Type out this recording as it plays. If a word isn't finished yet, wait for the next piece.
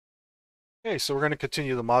Okay, so we're going to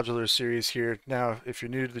continue the modular series here. Now, if you're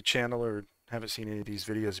new to the channel or haven't seen any of these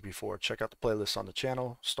videos before, check out the playlist on the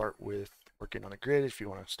channel. Start with working on a grid if you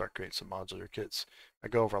want to start creating some modular kits. I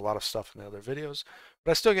go over a lot of stuff in the other videos, but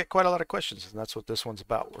I still get quite a lot of questions, and that's what this one's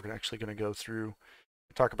about. We're actually going to go through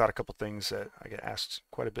and talk about a couple things that I get asked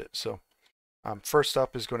quite a bit. So first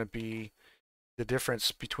up is going to be the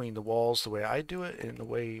difference between the walls, the way I do it, and the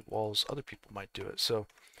way walls other people might do it. So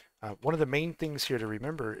one of the main things here to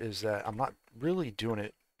remember is that I'm not really doing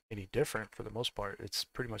it any different for the most part. It's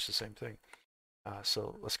pretty much the same thing.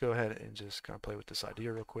 So let's go ahead and just kind of play with this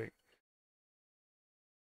idea real quick.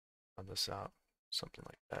 Run this out, something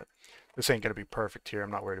like that. This ain't going to be perfect here.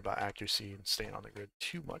 I'm not worried about accuracy and staying on the grid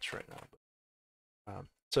too much right now.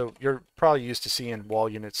 So you're probably used to seeing wall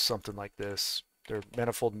units something like this. They're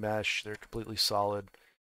manifold mesh. They're completely solid.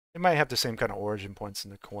 They might have the same kind of origin points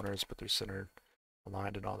in the corners, but they're centered,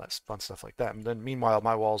 aligned, and all that fun stuff like that. And then meanwhile,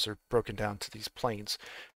 my walls are broken down to these planes.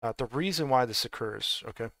 The reason why this occurs,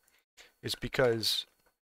 okay, is because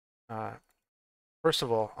first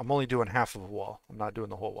of all, I'm only doing half of a wall. I'm not doing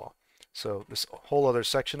the whole wall. So this whole other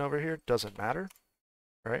section over here doesn't matter,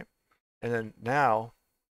 right? And then now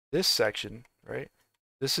this section, right?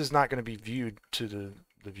 This is not going to be viewed to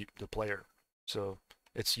the player, so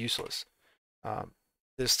it's useless.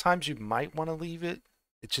 There's times you might want to leave it.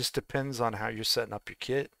 It just depends on how you're setting up your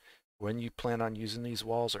kit, when you plan on using these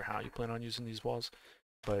walls, or how you plan on using these walls.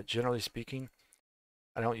 But generally speaking,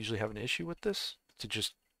 I don't usually have an issue with this to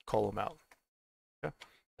just call them out. Okay?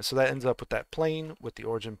 And so that ends up with that plane with the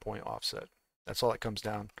origin point offset. That's all it comes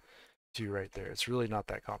down to right there. It's really not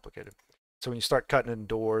that complicated. So when you start cutting in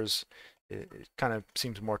doors, it kind of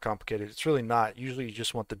seems more complicated. It's really not. Usually you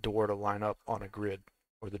just want the door to line up on a grid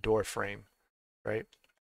or the door frame, right?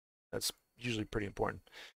 That's usually pretty important.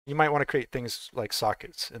 You might want to create things like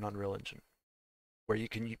sockets in Unreal Engine, where you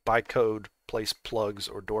can, by code, place plugs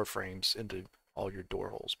or door frames into all your door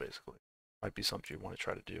holes, basically. Might be something you want to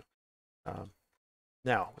try to do. Um,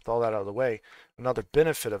 Now, with all that out of the way, another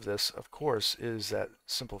benefit of this, of course, is that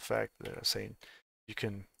simple fact that I was saying you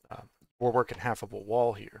can, we're working half of a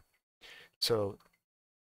wall here. So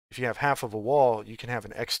if you have half of a wall, you can have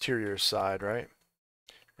an exterior side, right?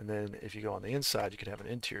 And then if you go on the inside, you can have an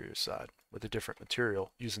interior side with a different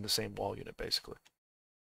material using the same wall unit, basically.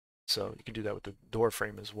 So you can do that with the door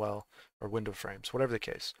frame as well, or window frames, whatever the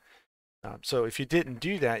case. So if you didn't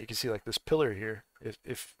do that, you can see like this pillar here.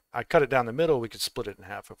 If I cut it down the middle, we could split it in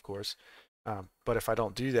half, of course. But if I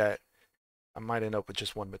don't do that, I might end up with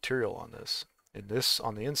just one material on this. And this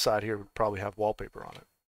on the inside here would probably have wallpaper on it.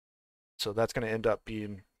 So that's going to end up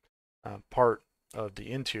being part of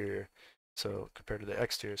the interior. So compared to the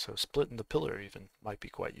exterior, so splitting the pillar even might be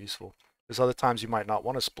quite useful. There's other times you might not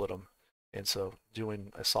want to split them. And so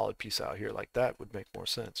doing a solid piece out here like that would make more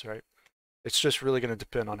sense, right? It's just really going to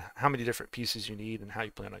depend on how many different pieces you need and how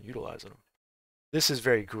you plan on utilizing them. This is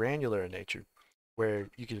very granular in nature, where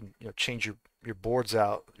you can change your boards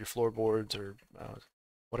out, your floorboards or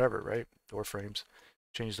whatever, right? Door frames,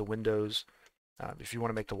 change the windows. If you want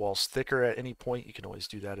to make the walls thicker at any point, you can always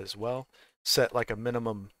do that as well. Set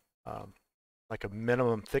um, like a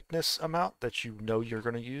minimum thickness amount that you know you're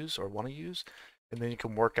going to use or want to use, and then you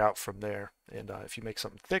can work out from there. And if you make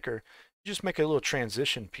something thicker, you just make a little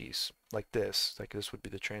transition piece like this. Like this would be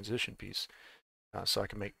the transition piece. So I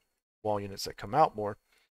can make wall units that come out more.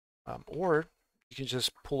 Or you can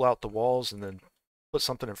just pull out the walls and then put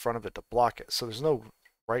something in front of it to block it. So there's no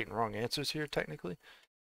right and wrong answers here technically.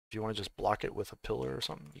 If you want to just block it with a pillar or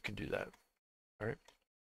something, you can do that. All right.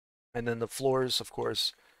 And then the floors, of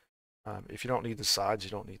course, if you don't need the sides,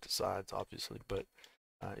 you don't need the sides, obviously. But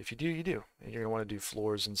if you do, you do. And you're going to want to do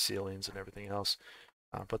floors and ceilings and everything else.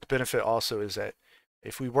 But the benefit also is that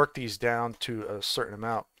if we work these down to a certain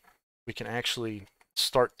amount, we can actually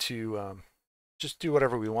start to just do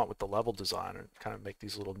whatever we want with the level design and kind of make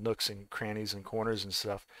these little nooks and crannies and corners and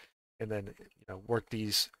stuff, and then work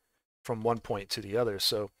these from one point to the other.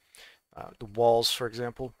 So the walls, for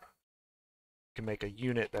example, you can make a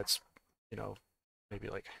unit that's maybe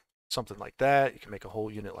like something like that. You can make a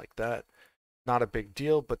whole unit like that. Not a big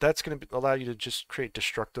deal, but that's going to allow you to just create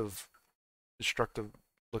destructive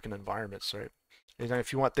looking environments, right? And then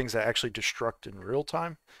if you want things that actually destruct in real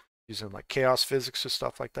time, using like chaos physics or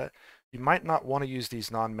stuff like that, you might not want to use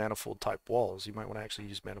these non-manifold type walls. You might want to actually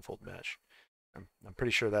use manifold mesh. I'm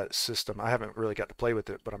pretty sure that system, I haven't really got to play with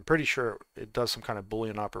it, but I'm pretty sure it does some kind of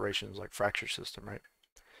Boolean operations like fracture system, right?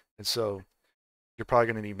 And so you're probably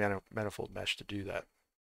going to need manifold mesh to do that.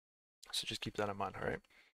 So just keep that in mind, all right?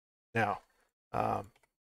 Now,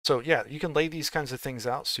 so yeah, you can lay these kinds of things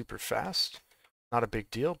out super fast. Not a big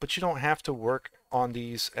deal, but you don't have to work on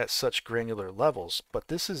these at such granular levels, but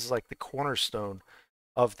this is like the cornerstone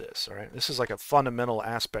of this, all right? This is like a fundamental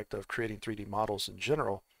aspect of creating 3D models in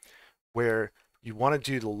general, where you want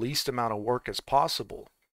to do the least amount of work as possible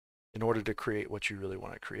in order to create what you really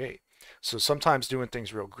want to create. So sometimes doing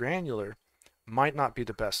things real granular might not be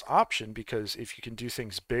the best option, because if you can do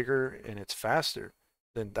things bigger and it's faster,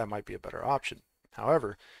 then that might be a better option.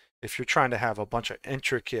 However, if you're trying to have a bunch of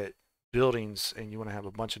intricate buildings and you want to have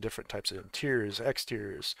a bunch of different types of interiors,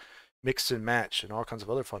 exteriors, mix and match, and all kinds of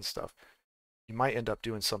other fun stuff, you might end up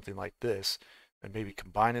doing something like this and maybe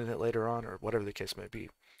combining it later on, or whatever the case may be.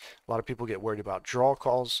 A lot of people get worried about draw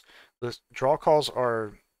calls. The draw calls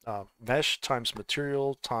are mesh times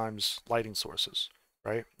material times lighting sources,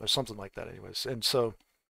 right? Or something like that anyways. And so,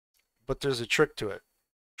 but there's a trick to it.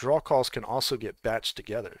 Draw calls can also get batched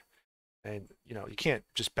together. And, you know, you can't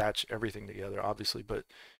just batch everything together, obviously, but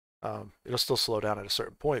it'll still slow down at a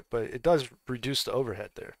certain point, but it does reduce the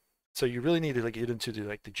overhead there. So you really need to like get into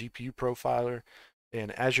the GPU profiler,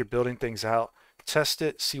 and as you're building things out, test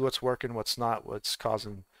it, see what's working, what's not, what's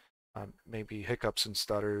causing maybe hiccups and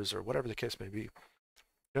stutters or whatever the case may be.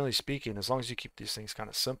 Generally speaking, as long as you keep these things kind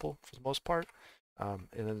of simple for the most part, and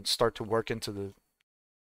then start to work into the,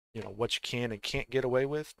 you know, what you can and can't get away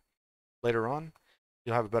with later on,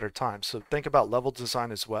 you'll have a better time. So think about level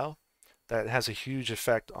design as well. That has a huge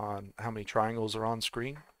effect on how many triangles are on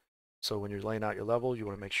screen. So when you're laying out your level, you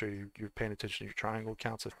want to make sure you're paying attention to your triangle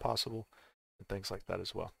counts if possible, and things like that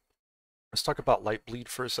as well. Let's talk about light bleed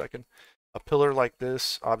for a second. A pillar like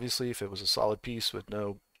this, obviously, if it was a solid piece with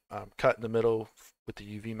no cut in the middle with the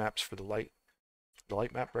UV maps for the light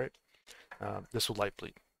map, right? This would light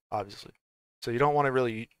bleed, obviously. So you don't want to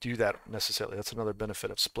really do that necessarily. That's another benefit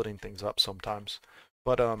of splitting things up sometimes.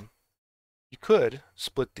 But you could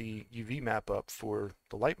split the UV map up for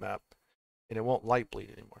the light map, and it won't light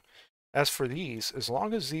bleed anymore. As for these, as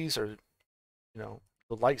long as these are, you know,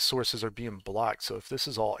 the light sources are being blocked, so if this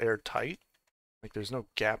is all airtight, like there's no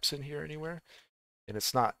gaps in here anywhere, and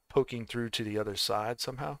it's not poking through to the other side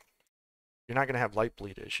somehow, you're not going to have light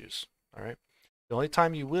bleed issues, all right? The only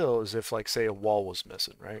time you will is if, like, say, a wall was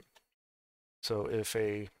missing, right? So if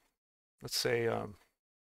let's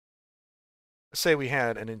say we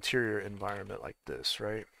had an interior environment like this,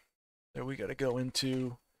 right? And we got to go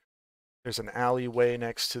into, there's an alleyway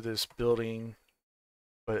next to this building,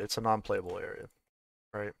 but it's a non-playable area,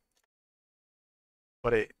 right?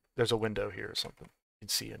 But there's a window here or something. You can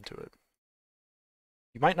see into it.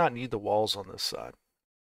 You might not need the walls on this side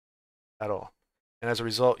at all. And as a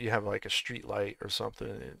result, you have like a street light or something,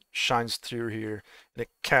 and it shines through here, and it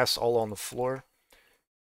casts all on the floor.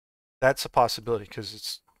 That's a possibility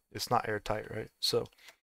because it's not airtight, right? So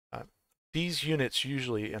these units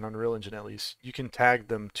usually, in Unreal Engine at least, you can tag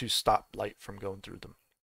them to stop light from going through them.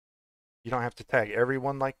 You don't have to tag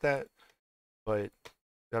everyone like that, but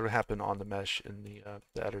that would happen on the mesh in the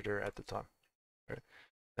editor at the time. Right?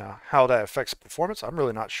 Now, how that affects performance, I'm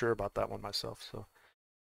really not sure about that one myself, so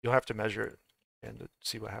you'll have to measure it and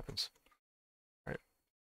see what happens. Right?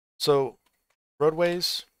 So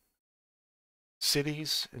roadways,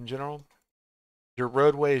 cities in general, your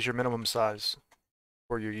roadway is your minimum size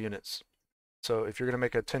for your units. So if you're going to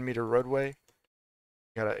make a 10-meter roadway,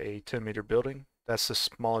 you got a 10-meter building, that's the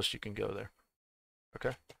smallest you can go there.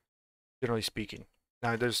 Okay? Generally speaking.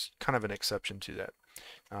 Now there's kind of an exception to that.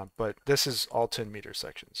 But this is all 10-meter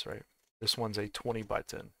sections, right? This one's a 20 by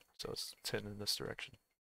 10. So it's 10 in this direction.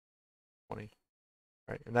 20.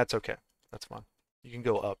 Right? And that's okay. That's fine. You can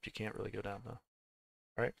go up. You can't really go down though.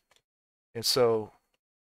 Right? And so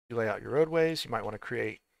you lay out your roadways. You might want to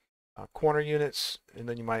create corner units, and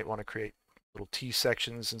then you might want to create little T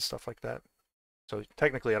sections and stuff like that. So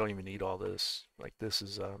technically, I don't even need all this. Like this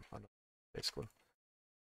is basically,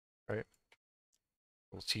 right?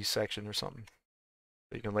 Little T section or something.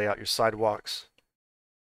 So you can lay out your sidewalks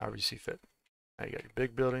however you see fit. Now you got your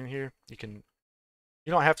big building here. You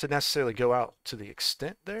don't have to necessarily go out to the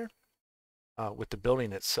extent there with the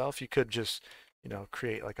building itself. You could just, you know,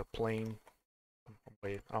 create like a plane.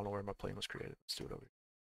 Wait, I don't know where my plane was created. Let's do it over here.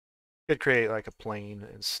 You could create like a plane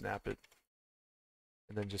and snap it,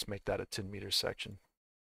 and then just make that a 10-meter section.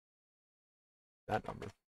 That number.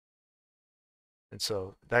 And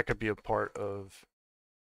so that could be a part of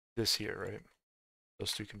this here, right?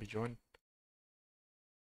 Those two can be joined.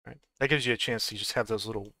 Right? That gives you a chance to just have those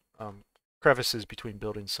little crevices between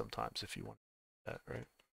buildings sometimes if you want that, right?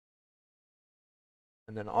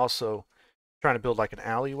 And then also trying to build like an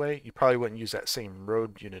alleyway, you probably wouldn't use that same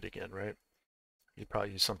road unit again, right? You'd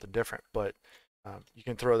probably use something different, but you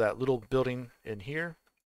can throw that little building in here,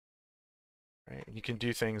 right? And you can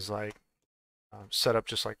do things like set up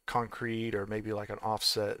just like concrete or maybe like an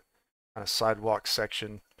offset kind of sidewalk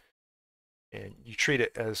section, and you treat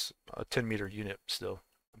it as a 10-meter unit still,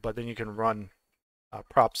 but then you can run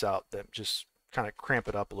props out that just kind of cramp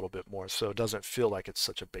it up a little bit more so it doesn't feel like it's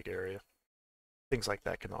such a big area. Things like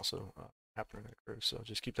that can also happen in a curve, so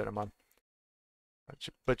just keep that in mind.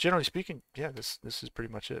 But generally speaking, yeah, this is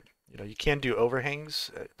pretty much it. You know, you can do overhangs.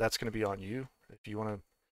 That's going to be on you. If you want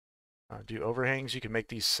to do overhangs, you can make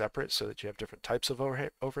these separate so that you have different types of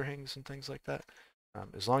overhangs and things like that.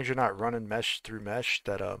 As long as you're not running mesh through mesh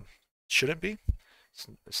that shouldn't be,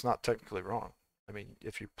 it's not technically wrong. I mean,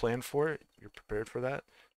 if you plan for it, you're prepared for that,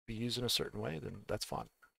 be used in a certain way, then that's fine.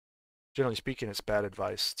 Generally speaking, it's bad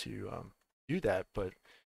advice to do that, but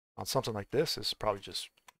on something like this, it's probably just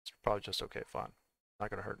okay, fine. Not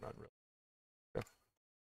gonna hurt none really. Okay.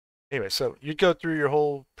 Anyway, so you'd go through your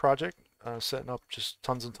whole project, setting up just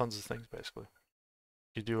tons and tons of things basically.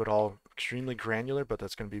 You do it all extremely granular, but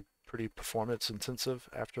that's going to be pretty performance intensive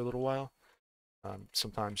after a little while.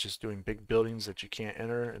 Sometimes just doing big buildings that you can't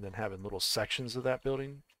enter and then having little sections of that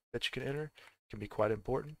building that you can enter can be quite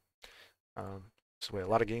important. It's the way a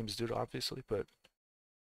lot of games do it, obviously, but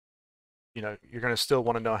you know, you're going to still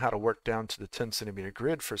want to know how to work down to the 10 centimeter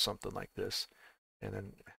grid for something like this, and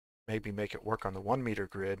then maybe make it work on the 1 meter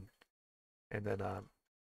grid, and then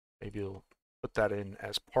maybe you'll put that in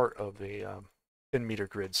as part of a 10-meter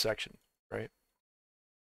grid section, right?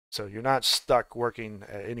 So you're not stuck working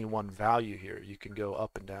at any one value here. You can go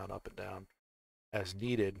up and down as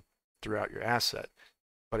needed throughout your asset.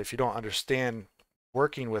 But if you don't understand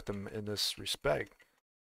working with them in this respect,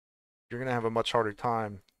 you're going to have a much harder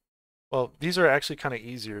time. Well, these are actually kind of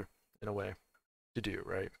easier in a way to do,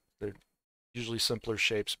 right? They're usually simpler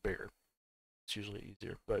shapes, bigger. It's usually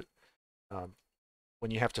easier. But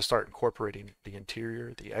when you have to start incorporating the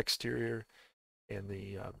interior, the exterior, and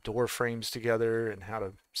the door frames together and how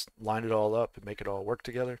to line it all up and make it all work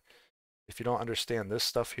together, if you don't understand this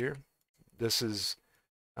stuff here, this is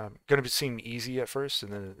going to seem easy at first,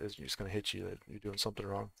 and then it's just going to hit you that you're doing something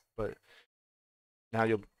wrong. But now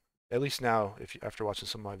you'll, at least now, if you, after watching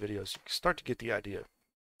some of my videos, you start to get the idea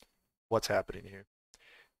what's happening here.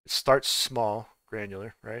 It starts small,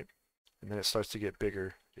 granular, right? And then it starts to get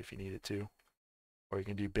bigger if you need it to. Or you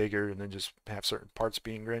can do bigger and then just have certain parts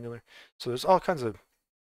being granular. So there's all kinds of,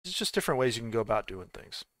 it's just different ways you can go about doing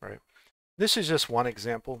things, right? This is just one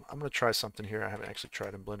example. I'm going to try something here I haven't actually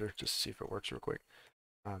tried in Blender just to see if it works real quick.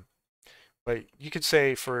 But you could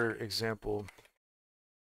say, for example,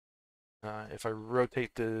 if I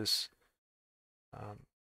rotate this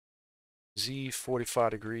Z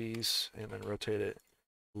 45 degrees and then rotate it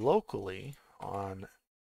locally on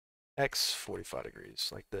X 45 degrees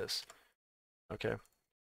like this. Okay. I'm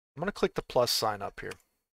going to click the plus sign up here.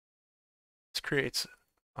 This creates,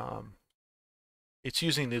 it's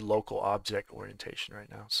using the local object orientation right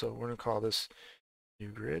now. So we're going to call this new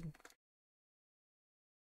grid.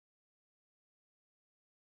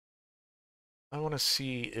 I want to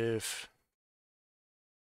see if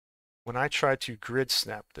when I try to grid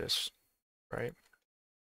snap this, right,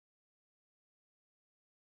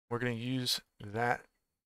 we're going to use that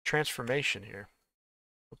transformation here.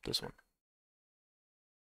 Flip this one.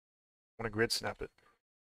 I want to grid snap it.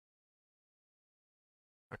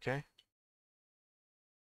 Okay.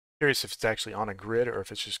 Curious if it's actually on a grid or if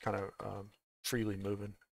it's just kind of freely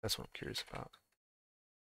moving. That's what I'm curious about.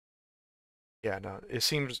 Yeah, no, it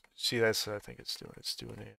seems, see, that's, I think it's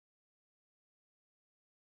doing it.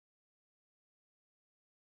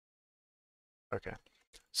 Okay.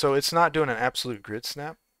 So it's not doing an absolute grid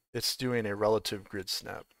snap. It's doing a relative grid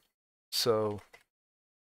snap. So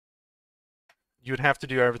you would have to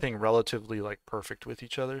do everything relatively like perfect with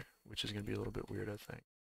each other, which is going to be a little bit weird, I think.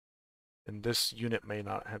 And this unit may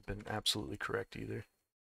not have been absolutely correct either.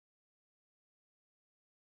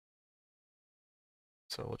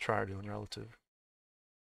 So we'll try doing relative.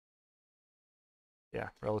 Yeah,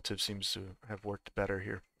 relative seems to have worked better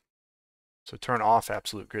here. So turn off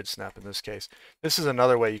absolute grid snap in this case. This is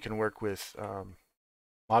another way you can work with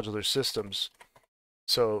modular systems.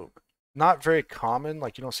 So not very common,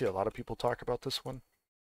 like you don't see a lot of people talk about this one,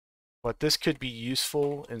 but this could be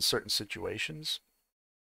useful in certain situations.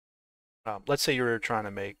 Let's say you're trying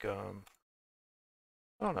to make, I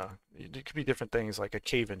don't know, it could be different things like a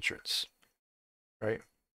cave entrance, right?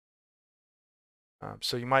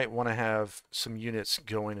 So you might want to have some units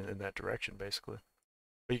going in that direction, basically.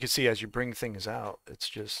 But you can see as you bring things out, it's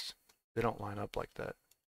just, they don't line up like that.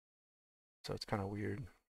 So it's kind of weird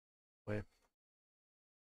way.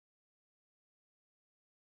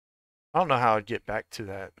 I don't know how I'd get back to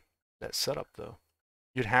that setup though.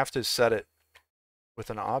 You'd have to set it with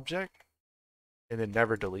an object, and then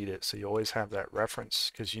never delete it. So you always have that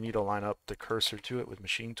reference because you need to line up the cursor to it with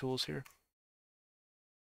machine tools here.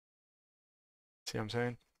 See what I'm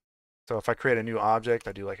saying? So if I create a new object,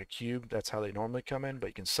 I do like a cube, that's how they normally come in, but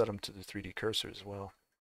you can set them to the 3D cursor as well.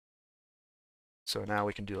 So now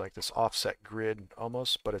we can do like this offset grid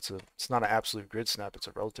almost, but it's not an absolute grid snap, it's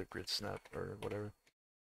a relative grid snap or whatever.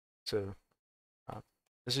 So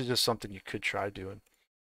this is just something you could try doing.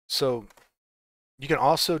 So you can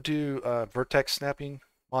also do vertex snapping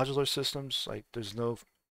modular systems. Like there's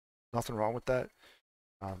nothing wrong with that.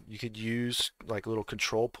 You could use like little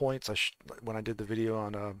control points. When I did the video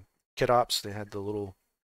on KitOps, they had the little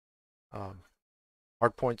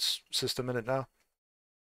hard points system in it now.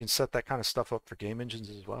 You can set that kind of stuff up for game engines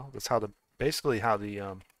as well. That's how basically how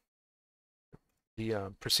the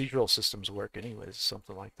procedural systems work anyways,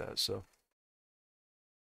 something like that. So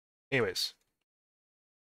anyways,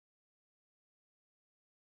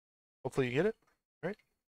 hopefully you get it, right?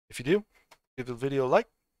 If you do, give the video a like,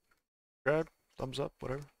 subscribe, thumbs up,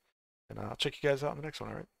 whatever. And I'll check you guys out in the next one,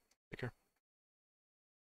 all right? Take care.